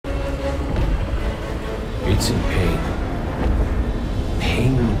It's in pain.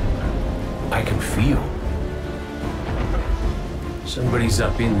 Pain I can feel. Somebody's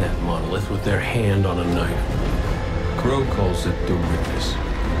up in that monolith with their hand on a knife. Crow calls it the Witness.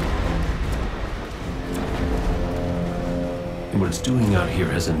 And what it's doing out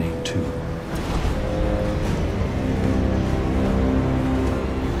here has a name too.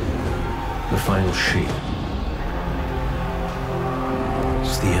 The final shape.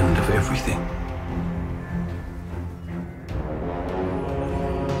 It's the end of everything.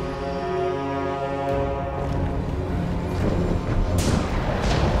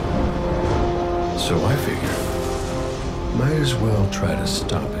 So I figure, might as well try to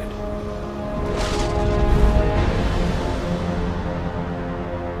stop it.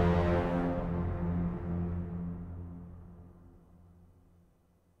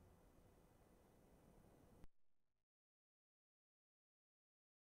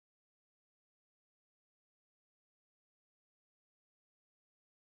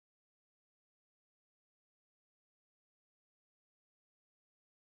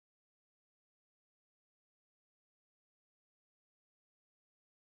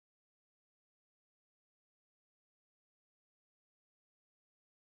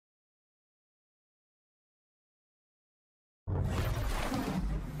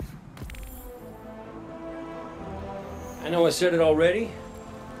 I know I said it already,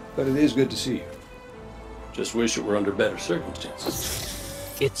 but it is good to see you. Just wish it were under better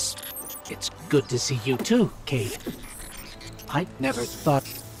circumstances. It's good to see you too, Cade. I never thought...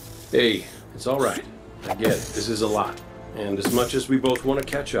 Hey, it's all right. I get it. This is a lot. And as much as we both want to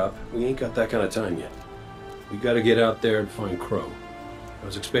catch up, we ain't got that kind of time yet. We got to get out there and find Crow. I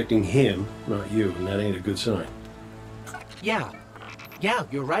was expecting him, not you, and that ain't a good sign. Yeah,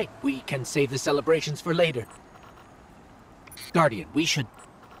 you're right. We can save the celebrations for later. Guardian, we should...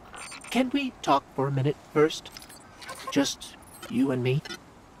 Can we talk for a minute first? Just you and me?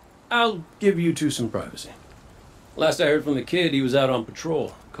 I'll give you two some privacy. Last I heard from the kid, he was out on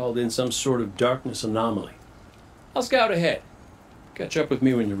patrol, called in some sort of darkness anomaly. I'll scout ahead. Catch up with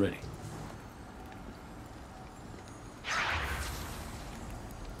me when you're ready.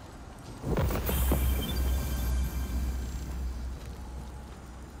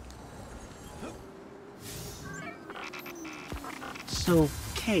 So,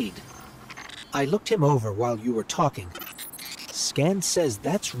 Cade, I looked him over while you were talking. Scan says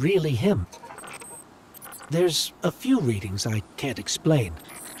that's really him. There's a few readings I can't explain.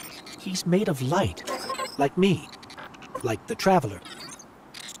 He's made of light, like me, like the Traveler.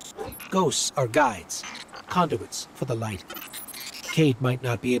 Ghosts are guides, conduits for the light. Cade might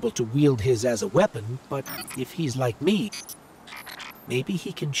not be able to wield his as a weapon, but if he's like me, maybe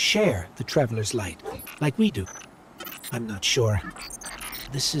he can share the Traveler's light, like we do. I'm not sure.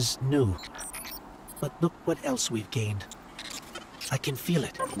 This is new. But look what else we've gained. I can feel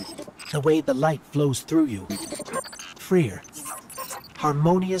it. The way the light flows through you. Freer.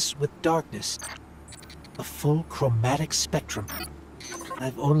 Harmonious with darkness. A full chromatic spectrum.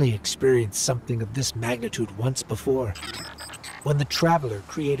 I've only experienced something of this magnitude once before. When the Traveler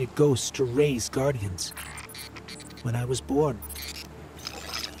created ghosts to raise guardians. When I was born.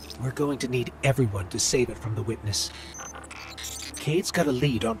 We're going to need everyone to save it from the Witness. Cade's got a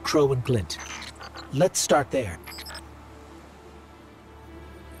lead on Crow and Glint. Let's start there.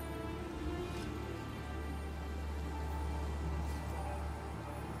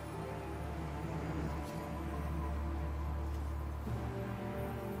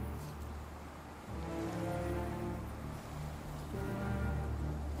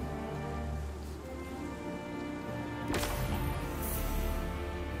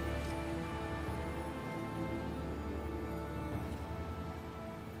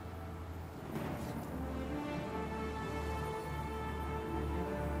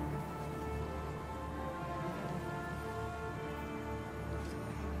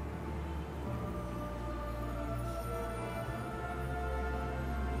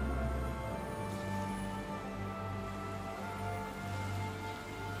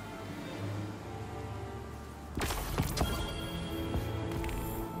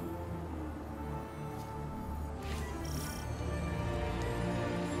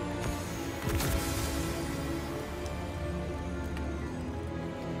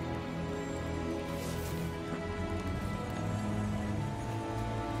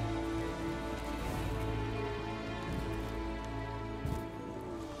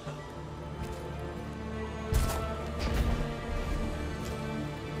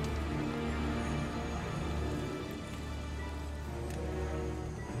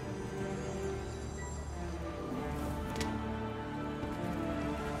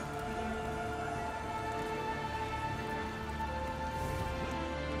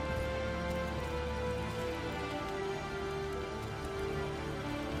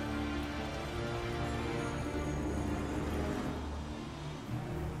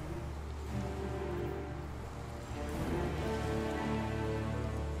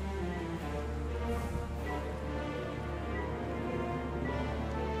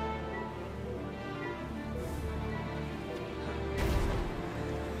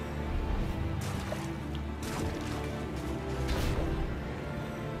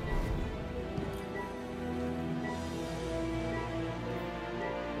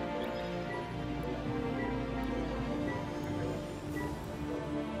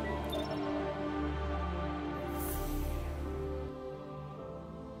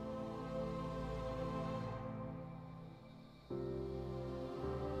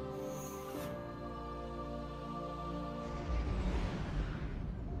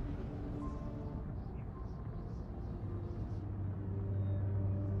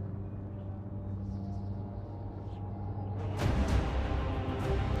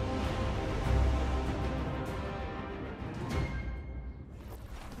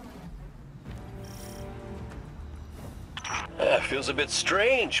 Feels a bit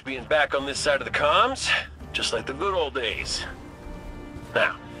strange being back on this side of the comms, just like the good old days.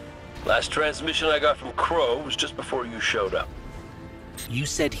 Now, last transmission I got from Crow was just before you showed up. You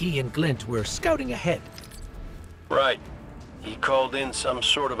said he and Glint were scouting ahead. Right. He called in some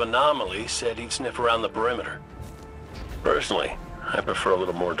sort of anomaly, said he'd sniff around the perimeter. Personally, I prefer a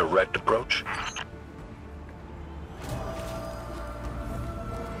little more direct approach.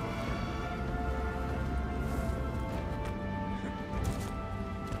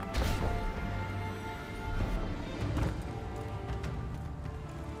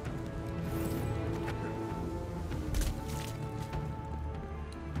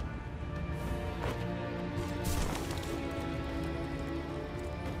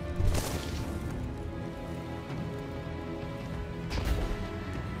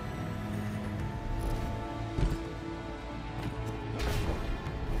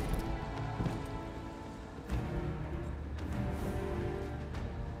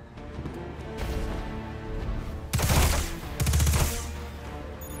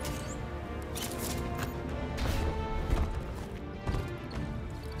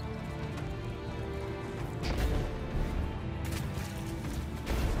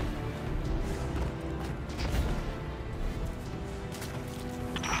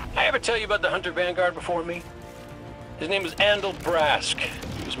 I ever tell you about the Hunter Vanguard before me? His name was Andal Brask.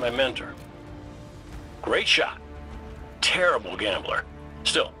 He was my mentor. Great shot. Terrible gambler.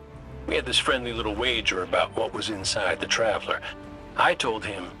 Still, we had this friendly little wager about what was inside the Traveler. I told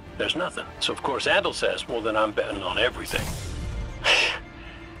him there's nothing. So of course Andal says, well then I'm betting on everything.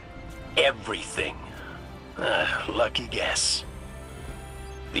 Everything. Lucky guess.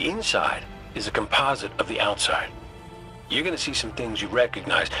 The inside is a composite of the outside. You're gonna see some things you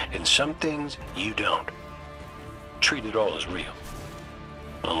recognize, and some things you don't. Treat it all as real.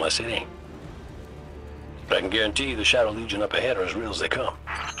 Unless it ain't. But I can guarantee you the Shadow Legion up ahead are as real as they come.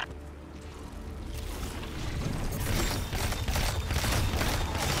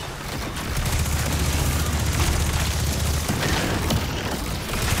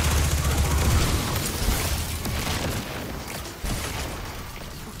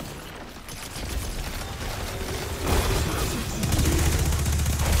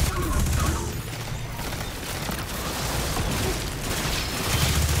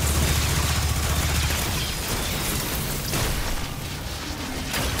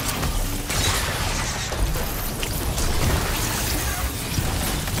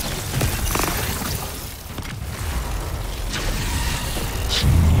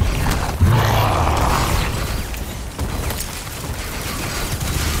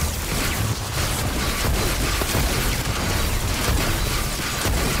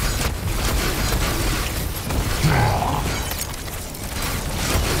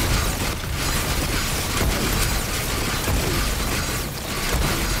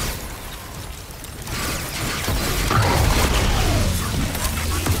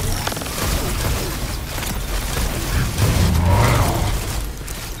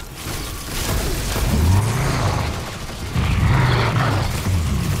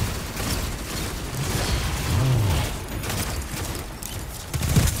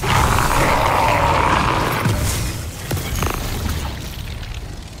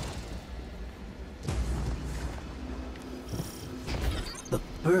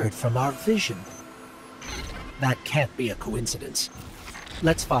 Bird from our vision. That can't be a coincidence.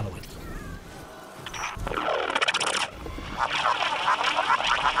 Let's follow it.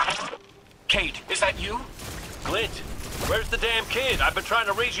 Cade, is that you? Glint, where's the damn kid? I've been trying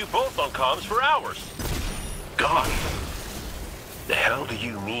to raise you both on comms for hours. Gone. The hell do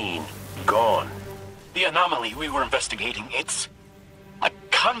you mean, gone? The anomaly we were investigating, it's a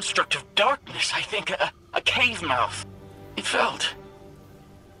construct of darkness, I think. A cave mouth. It felt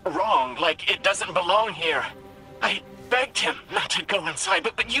wrong, like it doesn't belong here. I begged him not to go inside,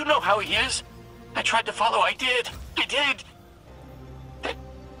 but you know how he is. I tried to follow, I did. That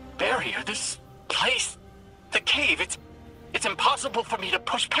barrier, this place, the cave, it's impossible for me to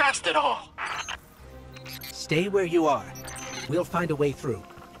push past it all. Stay where you are. We'll find a way through.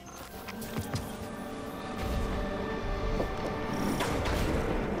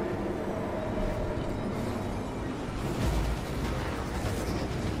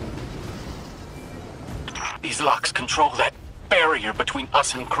 These locks control that barrier between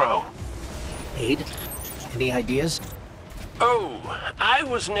us and Crow. Aid? Any ideas? Oh, I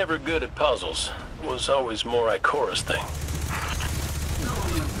was never good at puzzles. Was always more Ikora's thing.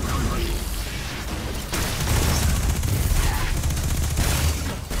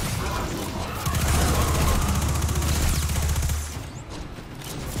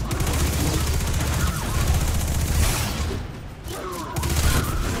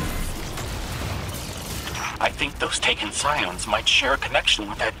 Those taken scions might share a connection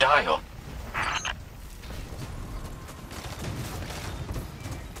with that dial.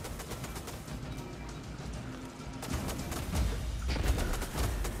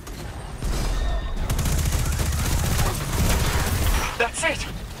 That's it!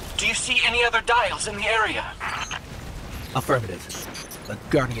 Do you see any other dials in the area? Affirmative. The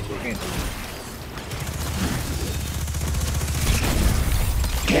Guardian will handle it.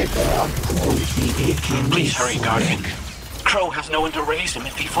 Please hurry, Guardian. Crow has no one to raise him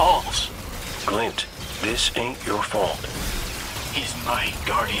if he falls. Glint, this ain't your fault. He's my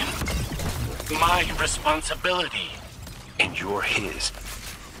Guardian. My responsibility. And you're his.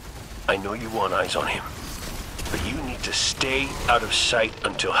 I know you want eyes on him, but you need to stay out of sight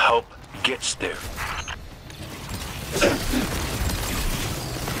until help gets there.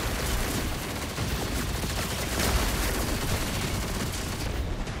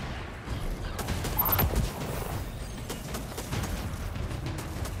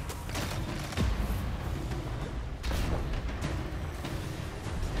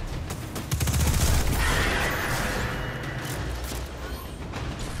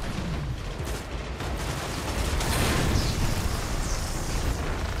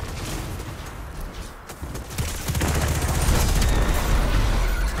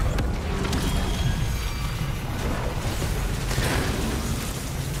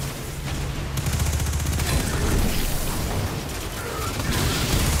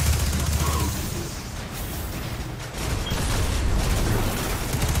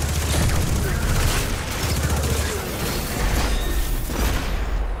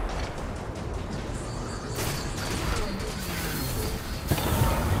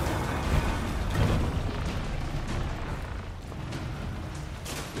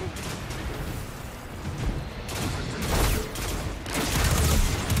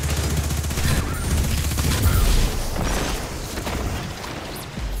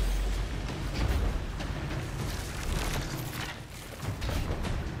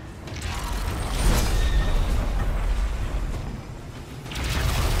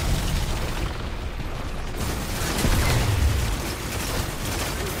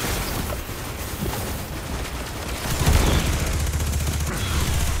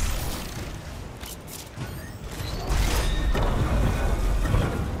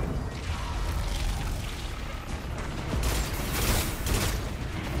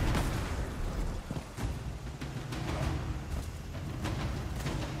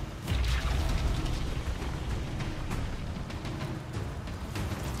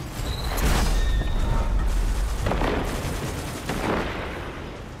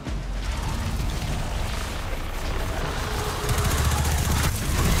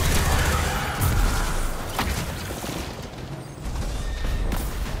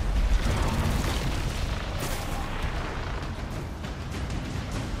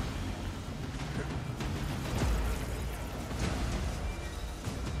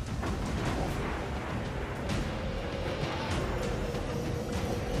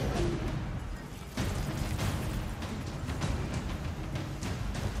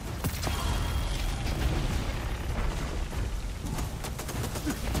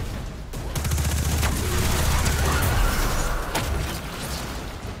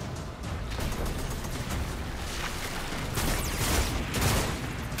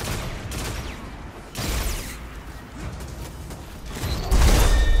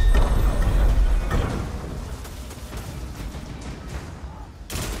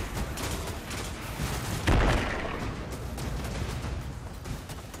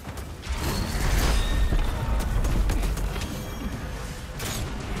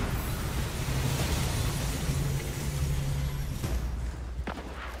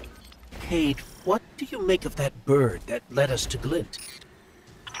 Cade, what do you make of that bird that led us to Glint?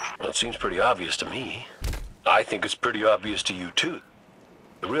 Well, it seems pretty obvious to me. I think it's pretty obvious to you, too.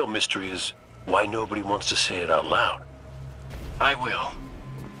 The real mystery is why nobody wants to say it out loud. I will.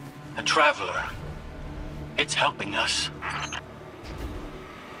 A traveler. It's helping us.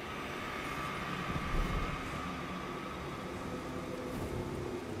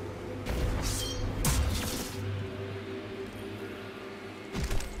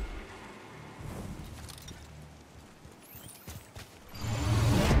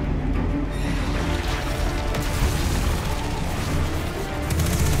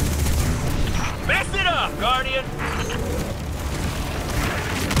 Mess it up, Guardian!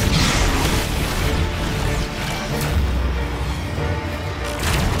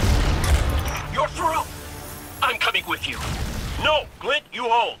 You're through! I'm coming with you. No, Glint, you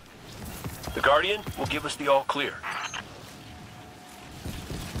hold. The Guardian will give us the all clear.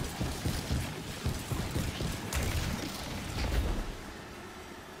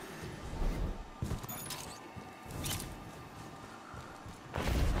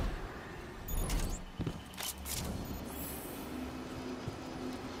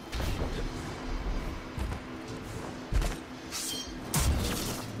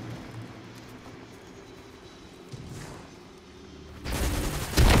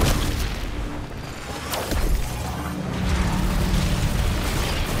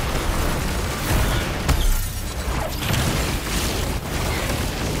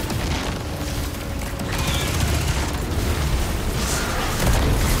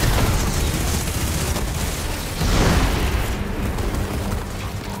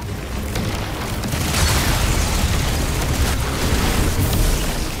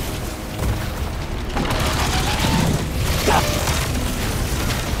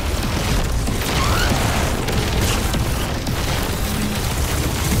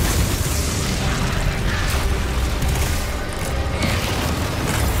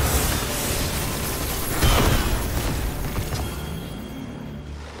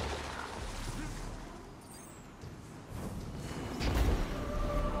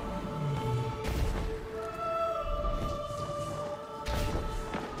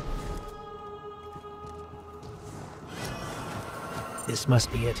 This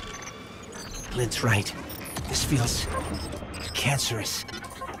must be it. Lynn's right. This feels cancerous.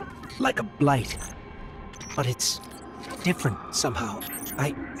 Like a blight. But it's different somehow.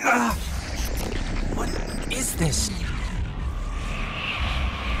 What is this?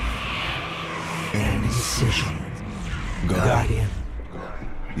 An incision. Guardian.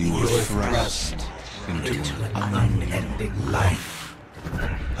 You were thrust into an unending life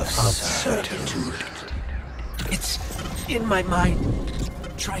of certitude. It's in my mind,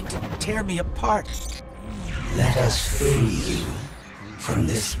 trying to tear me apart. Let us free you from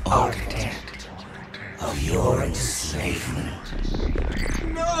this architect of your enslavement.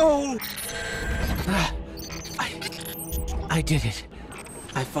 No! I did it.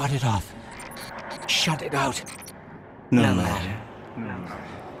 I fought it off. Shut it out. No matter.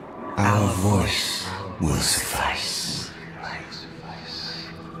 Our voice will suffice.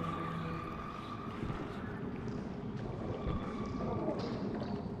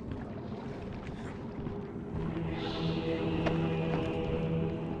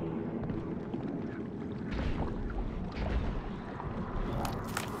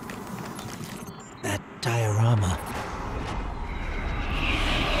 That diorama.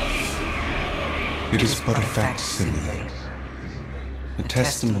 It is but a facsimile, a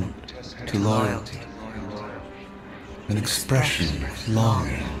testament to loyalty, an expression of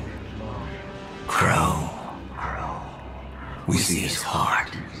longing. Crow. We see his heart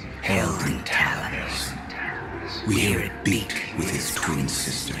held in talons. We hear it beat with his twin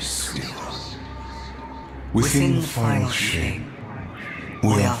sister's sweet. Within the final shape,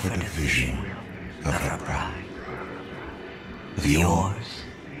 we offered a vision of her bride, of yours.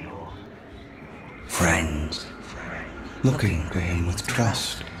 Friends, looking to him with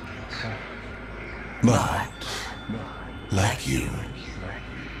trust. But, like you,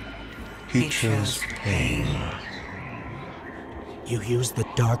 he chose pain. You use the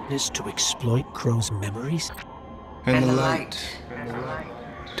darkness to exploit Crow's memories? And the light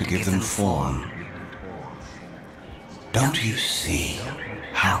to give them form. Don't you see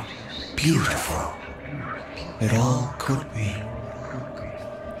how beautiful it all could be?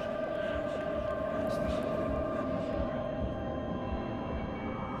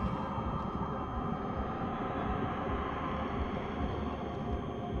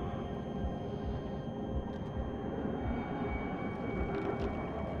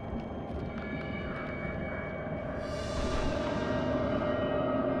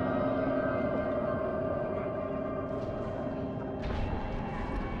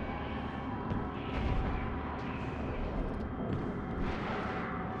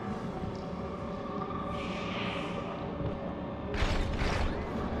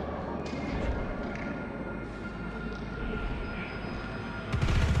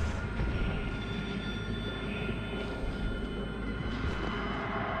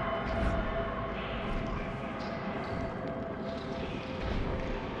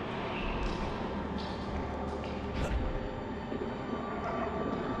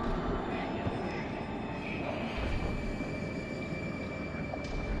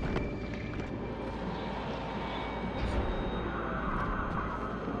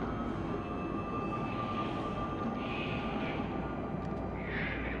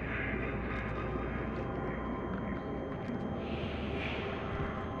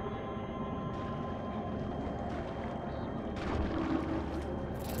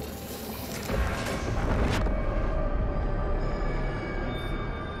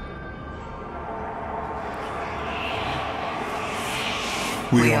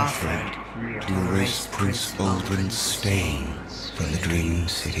 We offered to erase Prince Uldren's stain from the Dreaming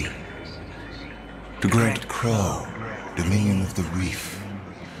City, to grant Crow dominion of the Reef,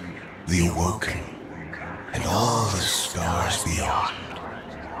 the Awoken, and all the stars beyond.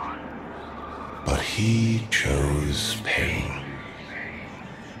 But he chose pain.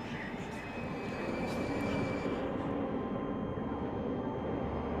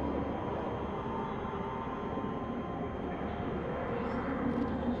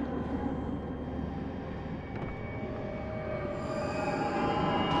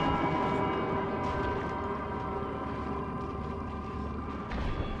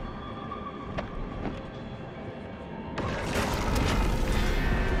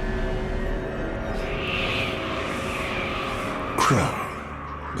 Crow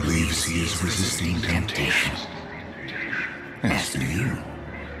believes he is resisting temptation, as do you.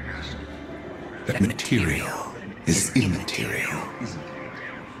 That material is immaterial.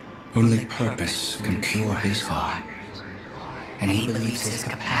 Only purpose can cure his heart, and he believes his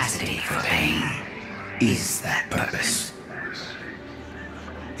capacity for pain is that purpose.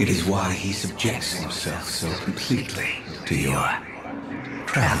 It is why he subjects himself so completely to your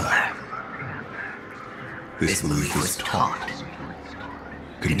Traveler. This belief was taught,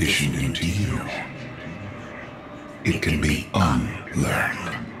 conditioned into you. It can be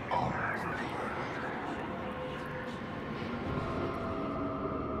unlearned.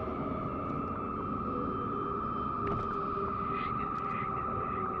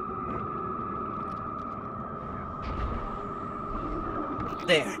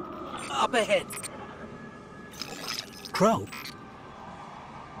 There. Up ahead. Crow?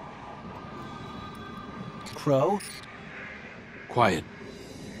 Crow? Quiet.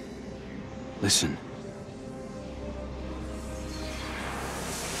 Listen.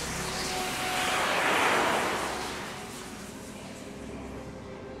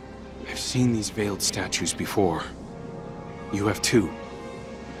 I've seen these veiled statues before. You have too.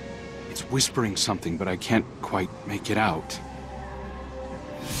 It's whispering something, but I can't quite make it out.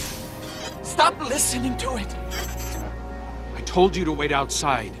 Stop listening to it! I told you to wait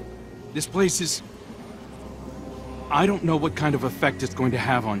outside. This place is... I don't know what kind of effect it's going to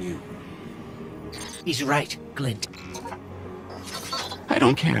have on you. He's right, Glint. I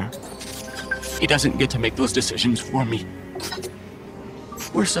don't care. He doesn't get to make those decisions for me.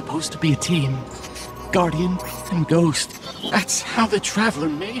 We're supposed to be a team. Guardian and Ghost. That's how the Traveler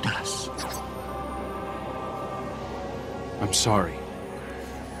made us. I'm sorry.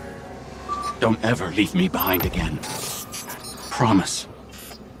 Don't ever leave me behind again. Promise.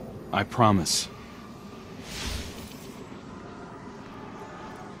 I promise.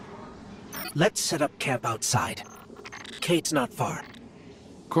 Let's set up camp outside. Kate's not far.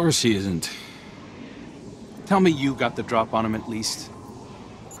 Of course he isn't. Tell me you got the drop on him at least.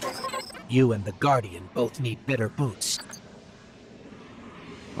 You and the Guardian both need better boots.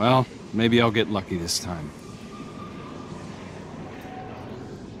 Well, maybe I'll get lucky this time.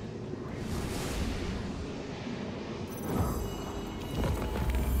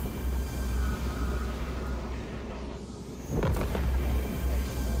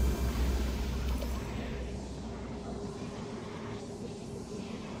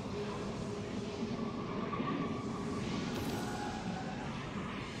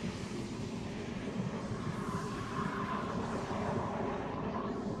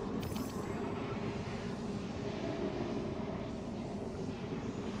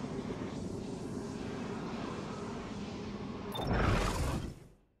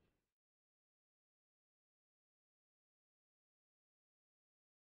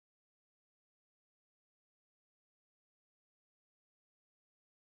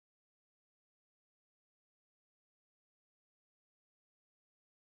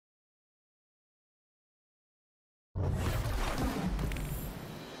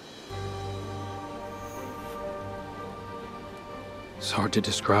 It's hard to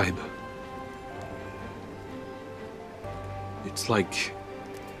describe. It's like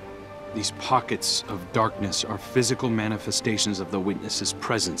these pockets of darkness are physical manifestations of the Witness's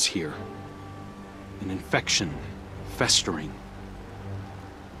presence here. An infection, festering.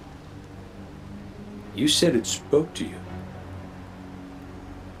 You said it spoke to you.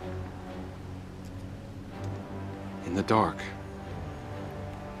 In the dark.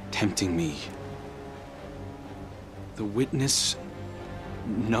 Tempting me. The Witness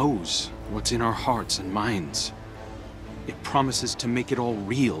knows what's in our hearts and minds. It promises to make it all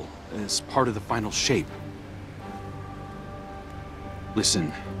real as part of the final shape.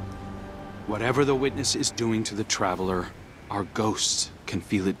 Listen, whatever the Witness is doing to the Traveler, our ghosts can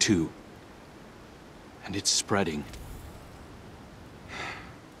feel it too. And it's spreading.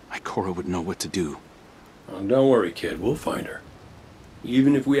 Ikora would know what to do. Oh, don't worry, kid. We'll find her.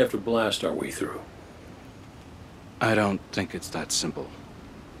 Even if we have to blast our way through. I don't think it's that simple.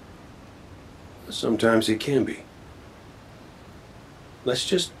 Sometimes it can be. Let's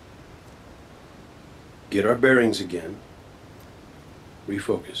just get our bearings again.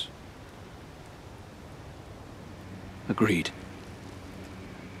 Refocus. Agreed.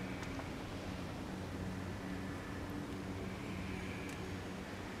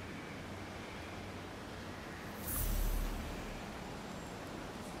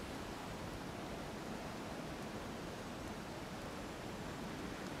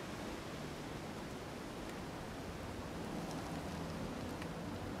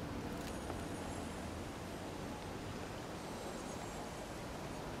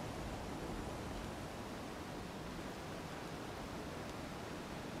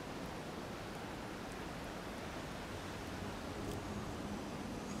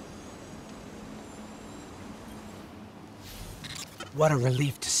 What a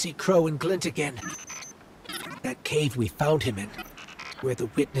relief to see Crow and Glint again. That cave we found him in, where the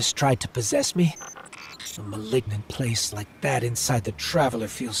Witness tried to possess me, A malignant place like that inside the Traveler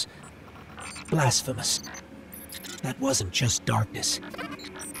feels blasphemous. That wasn't just darkness.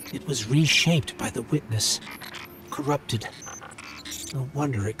 It was reshaped by the Witness. Corrupted. No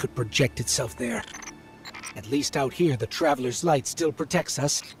wonder it could project itself there. At least out here, the Traveler's light still protects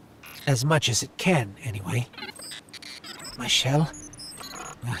us. As much as it can, anyway. My shell?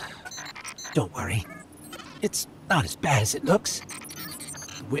 Don't worry. It's not as bad as it looks.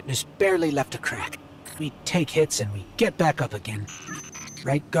 The Witness barely left a crack. We take hits and we get back up again.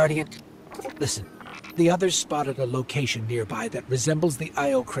 Right, Guardian? Listen, the others spotted a location nearby that resembles the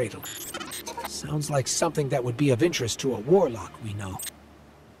Io Cradle. Sounds like something that would be of interest to a warlock we know.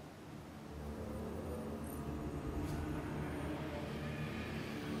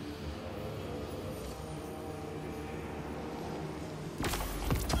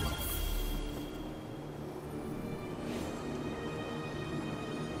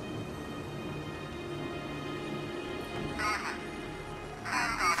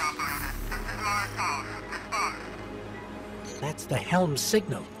 That's the helm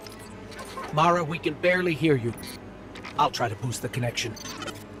signal. Mara, we can barely hear you. I'll try to boost the connection.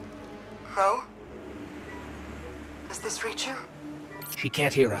 Crow? Does this reach you? She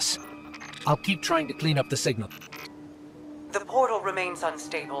can't hear us. I'll keep trying to clean up the signal. The portal remains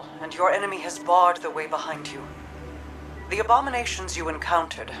unstable, and your enemy has barred the way behind you. The abominations you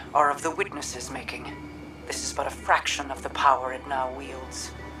encountered are of the Witness's making. This is but a fraction of the power it now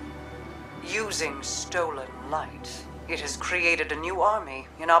wields. Using stolen light, it has created a new army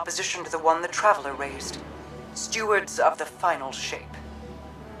in opposition to the one the Traveler raised. Stewards of the final shape.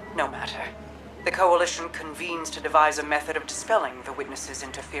 No matter. The Coalition convenes to devise a method of dispelling the Witness's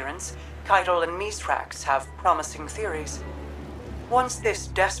interference. Keitel and Mithrax have promising theories. Once this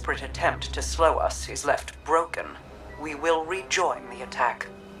desperate attempt to slow us is left broken, we will rejoin the attack.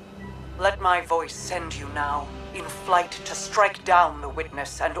 Let my voice send you now, in flight to strike down the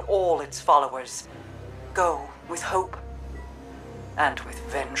Witness and all its followers. Go with hope and with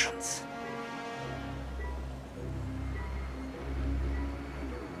vengeance.